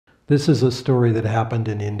This is a story that happened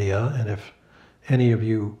in India, and if any of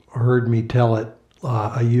you heard me tell it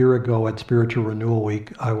a year ago at Spiritual Renewal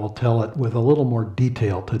Week, I will tell it with a little more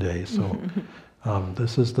detail today. So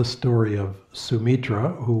this is the story of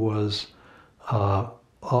Sumitra, who was a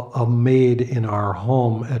maid in our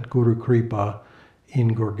home at Guru Kripa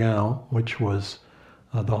in Gurgaon, which was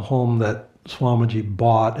the home that Swamiji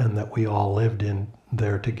bought and that we all lived in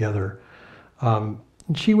there together.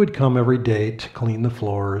 She would come every day to clean the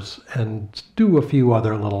floors and do a few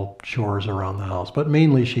other little chores around the house, but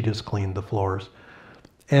mainly she just cleaned the floors.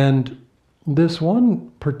 And this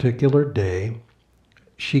one particular day,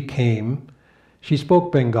 she came. She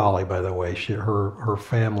spoke Bengali, by the way. Her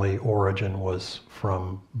family origin was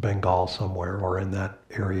from Bengal somewhere or in that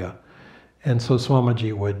area. And so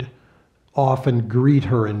Swamiji would often greet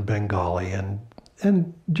her in Bengali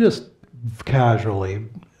and just casually,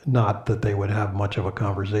 not that they would have much of a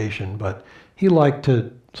conversation, but he liked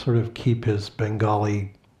to sort of keep his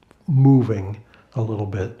Bengali moving a little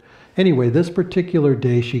bit. Anyway, this particular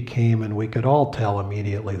day she came and we could all tell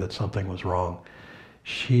immediately that something was wrong.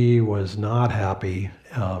 She was not happy.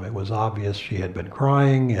 It was obvious she had been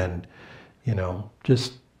crying and,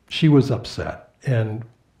 just she was upset. And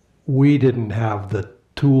we didn't have the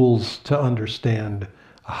tools to understand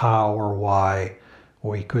how or why.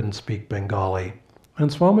 We couldn't speak Bengali. And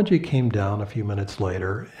Swamiji came down a few minutes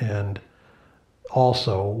later and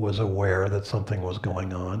also was aware that something was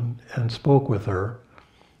going on and spoke with her.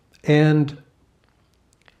 And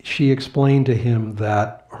she explained to him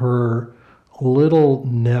that her little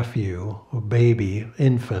nephew, a baby,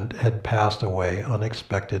 infant, had passed away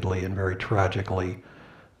unexpectedly and very tragically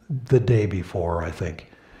the day before, I think.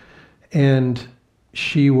 And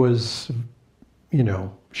she was,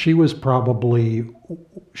 she was probably,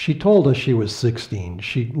 she told us she was 16.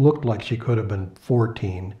 She looked like she could have been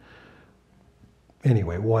 14.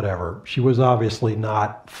 Anyway, whatever. She was obviously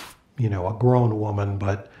not, a grown woman,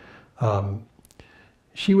 but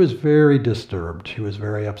she was very disturbed. She was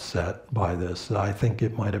very upset by this. I think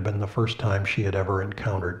it might have been the first time she had ever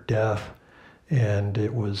encountered death, and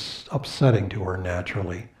it was upsetting to her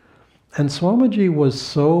naturally. And Swamiji was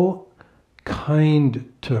so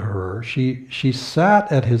kind to her. She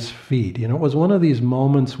sat at his feet. It was one of these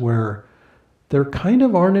moments where there kind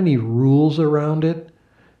of aren't any rules around it.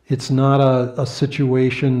 It's not a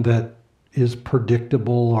situation that is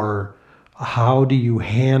predictable, or how do you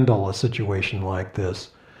handle a situation like this?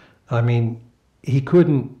 I mean, he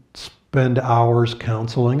couldn't spend hours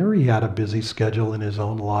counseling her. He had a busy schedule in his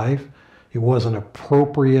own life. It wasn't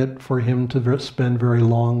appropriate for him to spend very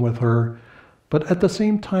long with her. But at the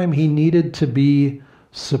same time, he needed to be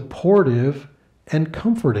supportive and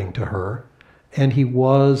comforting to her. And he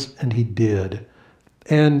was, and he did.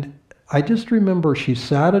 And I just remember she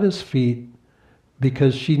sat at his feet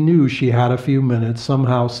because she knew she had a few minutes.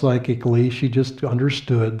 Somehow psychically, she just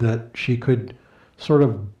understood that she could sort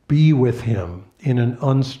of be with him in an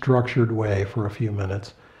unstructured way for a few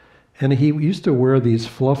minutes. And he used to wear these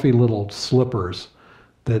fluffy little slippers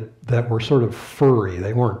that were sort of furry.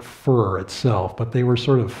 They weren't fur itself, but they were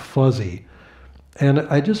sort of fuzzy. And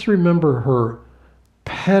I just remember her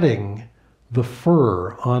petting the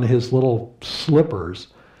fur on his little slippers,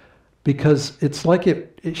 because it's like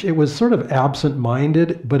it was sort of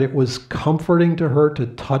absent-minded, but it was comforting to her to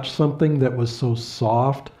touch something that was so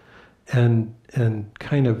soft and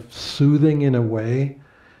kind of soothing in a way.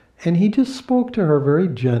 And he just spoke to her very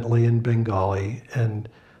gently in Bengali. And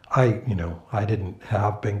I didn't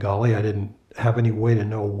have Bengali. I didn't have any way to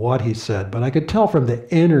know what he said, but I could tell from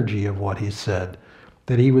the energy of what he said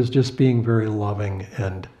that he was just being very loving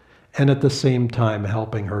and at the same time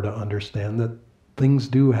helping her to understand that things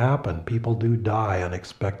do happen. People do die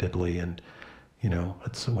unexpectedly, and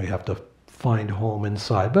we have to find home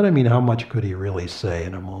inside. But I mean, how much could he really say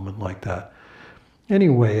in a moment like that?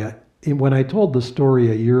 Anyway, when I told the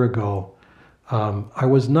story a year ago, I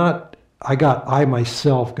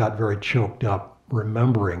myself got very choked up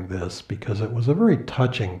remembering this, because it was a very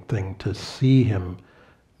touching thing to see him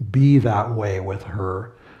be that way with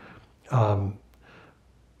her.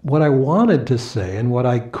 What I wanted to say and what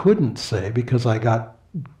I couldn't say because I got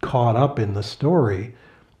caught up in the story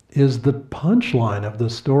is the punchline of the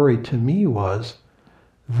story to me was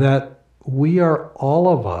that we are all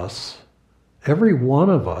of us, every one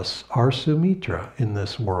of us, are Sumitra in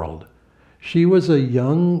this world. She was a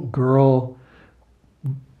young girl,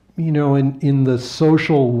 in the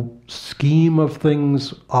social scheme of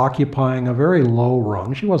things, occupying a very low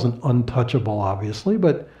rung. She wasn't untouchable, obviously,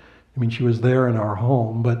 but she was there in our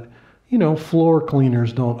home, but, floor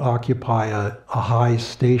cleaners don't occupy a high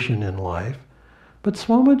station in life. But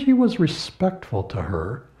Swamiji was respectful to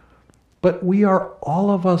her But we are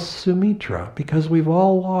all of us Sumitra because we've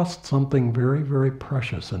all lost something very, very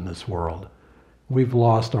precious in this world. We've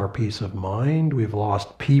lost our peace of mind. We've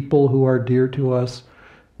lost people who are dear to us.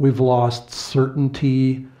 We've lost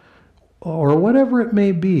certainty, or whatever it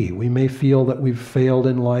may be. We may feel that we've failed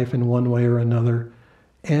in life in one way or another.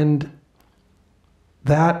 And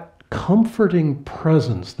that comforting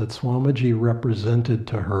presence that Swamiji represented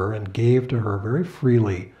to her and gave to her very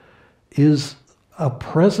freely is a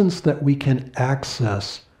presence that we can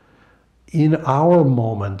access in our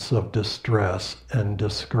moments of distress and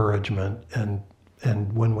discouragement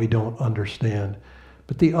and when we don't understand.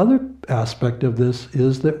 But the other aspect of this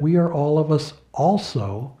is that we are all of us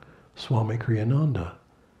also Swami Kriyananda,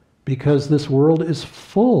 because this world is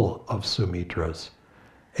full of Sumitras,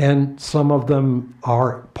 and some of them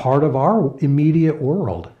are part of our immediate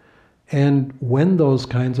world. And when those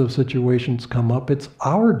kinds of situations come up, it's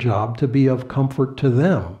our job to be of comfort to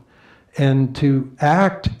them and to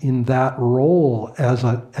act in that role as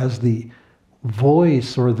the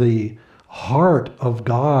voice or the heart of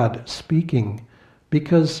God speaking,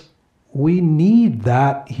 because we need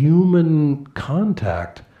that human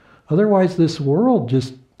contact. Otherwise, this world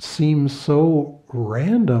just seems so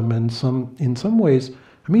random and in some ways.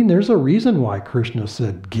 I mean, there's a reason why Krishna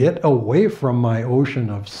said, "Get away from my ocean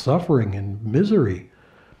of suffering and misery."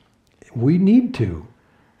 We need to.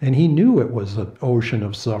 And he knew it was an ocean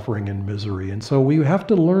of suffering and misery. And so we have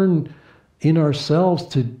to learn in ourselves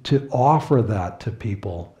to offer that to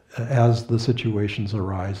people as the situations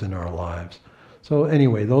arise in our lives. So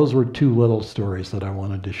anyway, those were two little stories that I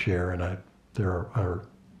wanted to share, and there are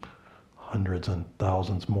hundreds and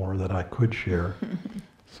thousands more that I could share.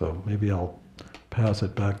 So maybe I'll pass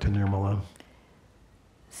it back to Nirmala.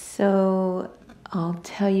 So I'll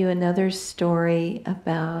tell you another story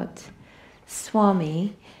about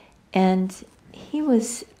Swami, and he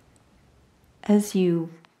was, as you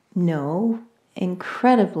know,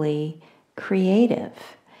 incredibly creative.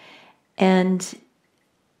 And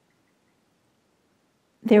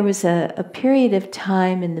there was a period of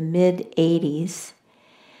time in the mid-'80s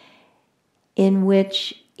in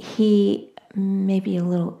which he, maybe a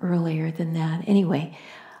little earlier than that, anyway,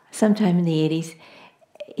 sometime in the 80s,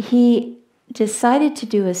 he decided to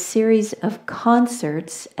do a series of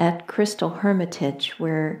concerts at Crystal Hermitage,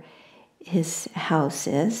 where his house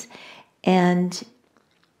is. And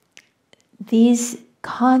these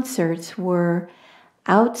concerts were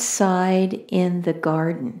outside in the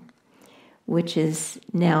garden, which is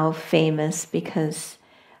now famous because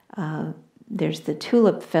there's the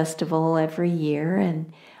Tulip Festival every year,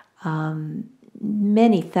 and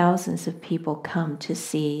many thousands of people come to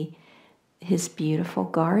see his beautiful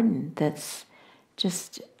garden that's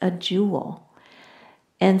just a jewel.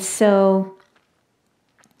 And so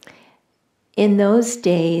in those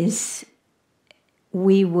days,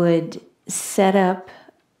 we would set up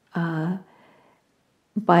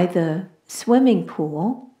by the swimming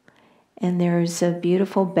pool, and there's a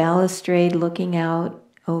beautiful balustrade looking out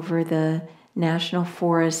over the national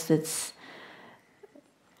forest that's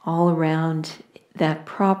all around that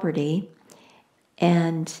property.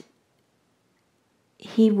 And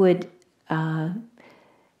he would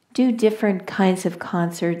do different kinds of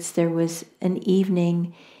concerts. There was an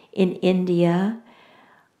evening in India,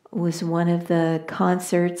 was one of the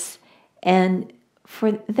concerts, and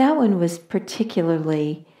for that one was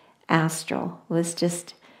particularly astral. It was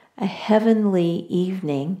just a heavenly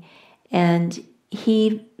evening, and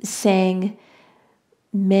he sang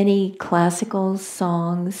many classical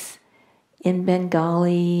songs in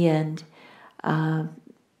Bengali and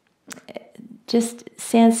just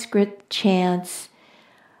Sanskrit chants.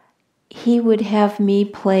 He would have me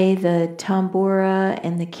play the tambura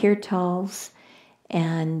and the kirtals,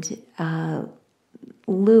 and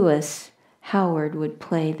Lewis Howard would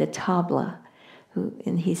play the tabla,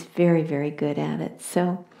 and he's very, very good at it.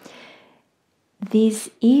 So these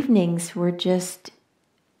evenings were just,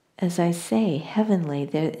 as I say, heavenly.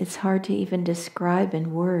 It's hard to even describe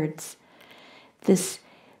in words. This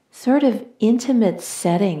sort of intimate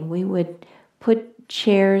setting. We would put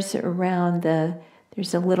chairs around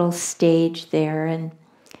there's a little stage there, and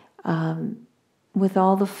with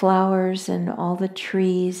all the flowers and all the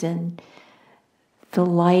trees, and the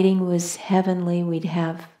lighting was heavenly. We'd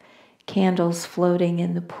have candles floating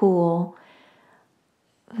in the pool.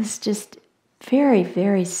 It was just very,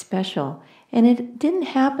 very special. And it didn't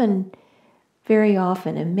happen very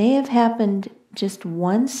often. It may have happened just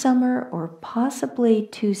one summer or possibly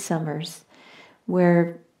 2 summers,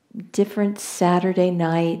 where different Saturday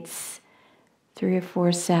nights, 3 or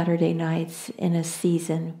 4 Saturday nights in a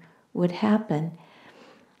season would happen.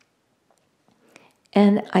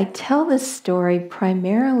 And I tell this story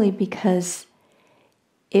primarily because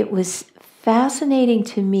it was fascinating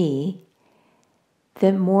to me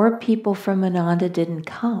that more people from Ananda didn't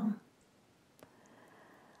come.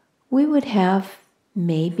 We would have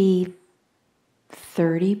maybe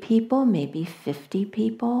 30 people, maybe 50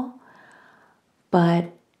 people,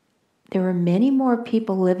 but there were many more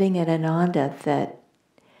people living at Ananda that,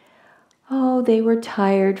 they were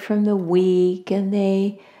tired from the week and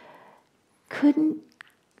they couldn't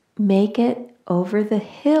make it over the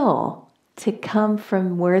hill to come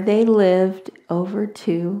from where they lived over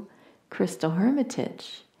to Crystal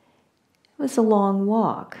Hermitage. It was a long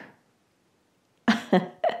walk.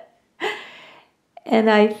 And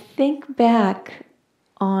I think back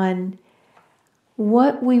on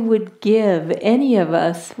what we would give, any of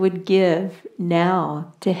us would give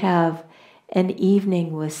now to have an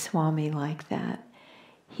evening with Swami like that.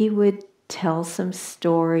 He would tell some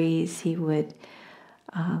stories, he would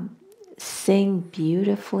sing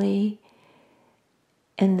beautifully,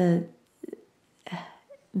 and the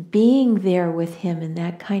being there with him in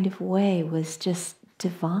that kind of way was just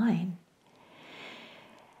divine.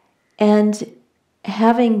 And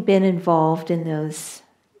having been involved in those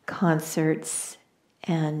concerts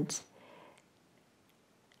and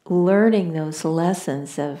learning those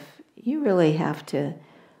lessons of you really have to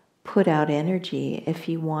put out energy if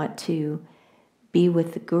you want to be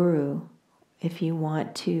with the Guru, if you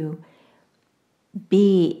want to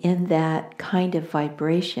be in that kind of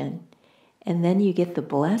vibration, and then you get the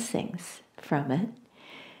blessings from it.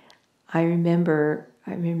 I remembered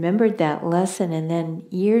that lesson, and then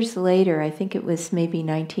years later, I think it was maybe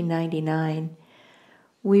 1999,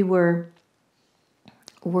 we were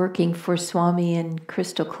working for Swami in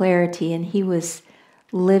Crystal Clarity, and he was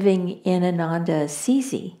living in Ananda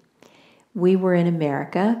Assisi. We were in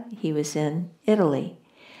America, he was in Italy.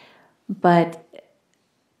 But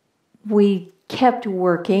we kept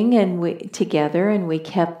working together, and we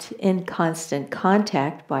kept in constant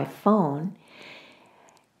contact by phone.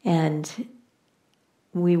 And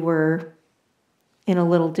we were in a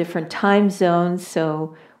little different time zone,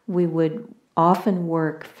 so we would often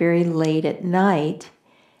work very late at night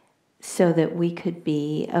so that we could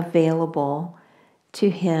be available to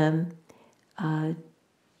him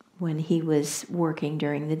when he was working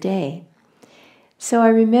during the day. So I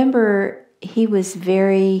remember he was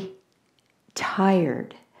very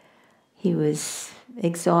tired. He was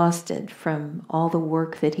exhausted from all the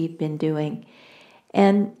work that he'd been doing.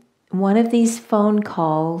 And one of these phone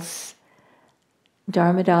calls,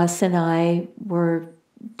 Dharmadas and I were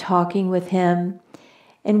talking with him,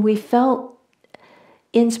 and we felt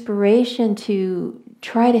inspiration to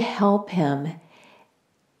try to help him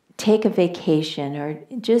take a vacation or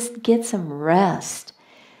just get some rest.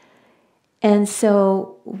 And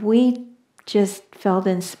so we just felt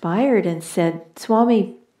inspired and said,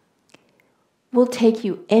 Swami, we'll take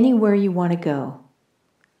you anywhere you want to go.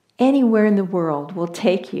 Anywhere in the world we'll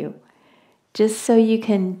take you, just so you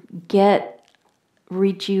can get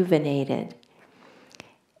rejuvenated.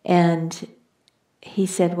 And he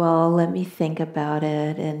said, well, let me think about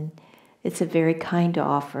it, and it's a very kind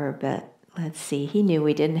offer, but let's see. He knew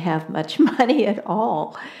we didn't have much money at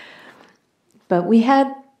all. But we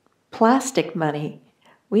had plastic money.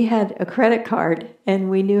 We had a credit card, and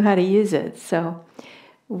we knew how to use it. So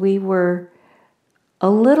we were a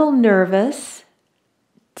little nervous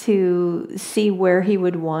to see where he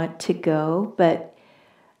would want to go, but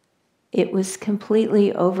it was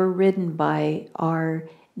completely overridden by our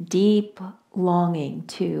deep longing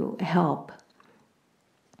to help.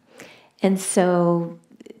 And so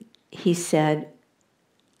he said,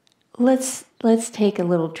 let's take a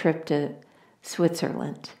little trip to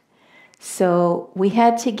Switzerland. So we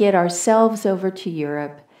had to get ourselves over to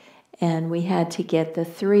Europe, and we had to get the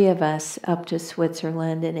three of us up to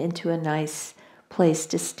Switzerland and into a nice place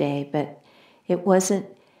to stay, but it wasn't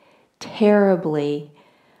terribly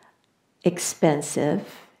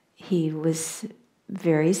expensive. He was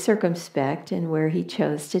very circumspect in where he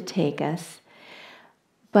chose to take us.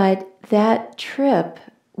 But that trip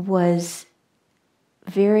was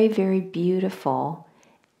very, very beautiful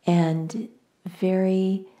and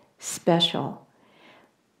very special.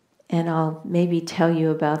 And I'll maybe tell you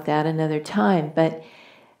about that another time. But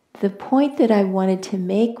the point that I wanted to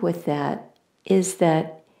make with that is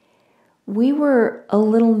that we were a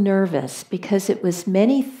little nervous because it was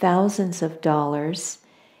many thousands of dollars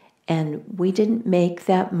and we didn't make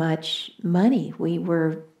that much money. We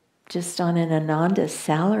were just on an Ananda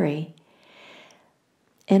salary.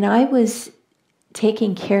 And I was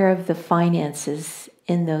taking care of the finances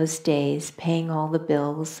in those days, paying all the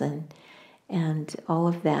bills and all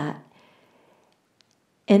of that.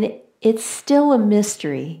 And it's still a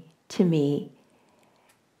mystery to me,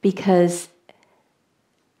 because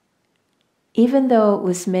even though it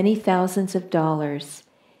was many thousands of dollars,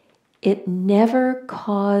 it never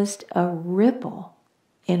caused a ripple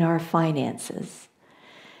in our finances.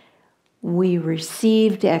 We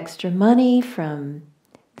received extra money from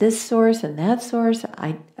this source and that source.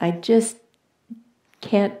 I just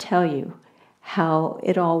can't tell you how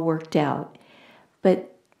it all worked out.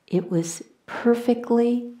 But it was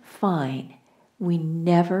perfectly fine. We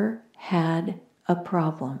never had a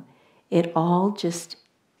problem. It all just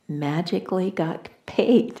magically got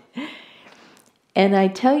paid. And I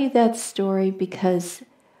tell you that story because,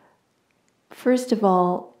 first of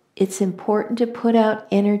all, it's important to put out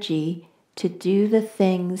energy to do the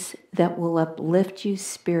things that will uplift you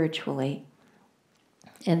spiritually.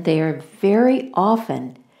 And they are very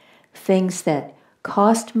often things that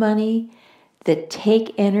cost money, that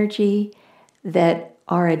take energy, that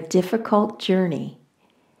are a difficult journey.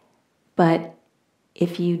 But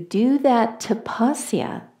if you do that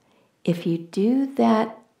tapasya, if you do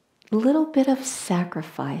that little bit of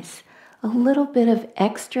sacrifice, a little bit of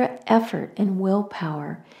extra effort and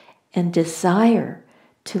willpower and desire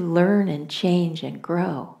to learn and change and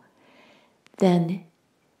grow, then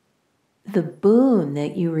the boon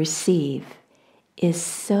that you receive is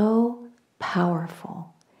so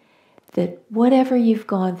powerful that whatever you've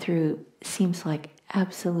gone through seems like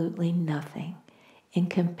absolutely nothing in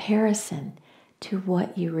comparison to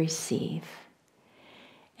what you receive.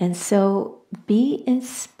 And so be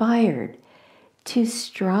inspired to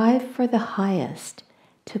strive for the highest,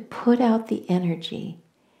 to put out the energy,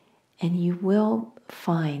 and you will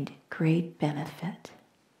find great benefit.